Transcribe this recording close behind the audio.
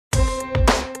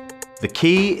The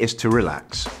key is to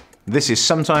relax. This is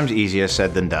sometimes easier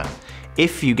said than done.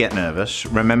 If you get nervous,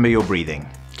 remember your breathing.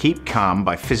 Keep calm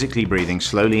by physically breathing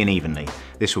slowly and evenly.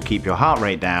 This will keep your heart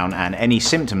rate down and any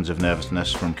symptoms of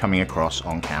nervousness from coming across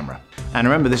on camera. And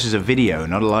remember, this is a video,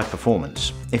 not a live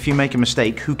performance. If you make a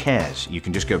mistake, who cares? You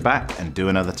can just go back and do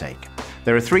another take.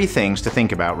 There are 3 things to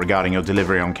think about regarding your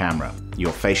delivery on camera: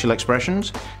 your facial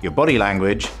expressions, your body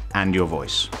language, and your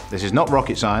voice. This is not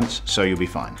rocket science, so you'll be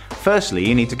fine. Firstly,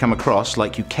 you need to come across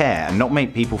like you care and not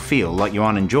make people feel like you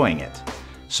aren't enjoying it.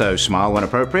 So smile when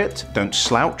appropriate, don't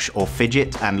slouch or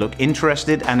fidget, and look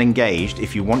interested and engaged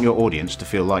if you want your audience to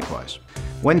feel likewise.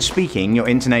 When speaking, your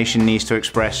intonation needs to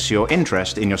express your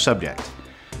interest in your subject.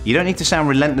 You don't need to sound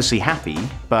relentlessly happy,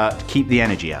 but keep the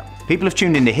energy up. People have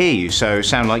tuned in to hear you, so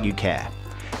sound like you care.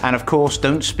 And of course,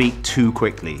 don't speak too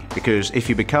quickly, because if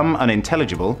you become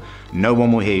unintelligible, no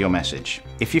one will hear your message.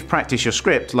 If you've practiced your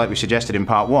script like we suggested in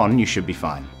part 1, you should be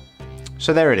fine.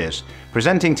 So there it is,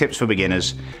 presenting tips for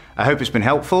beginners. I hope it's been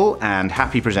helpful, and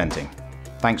happy presenting.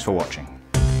 Thanks for watching.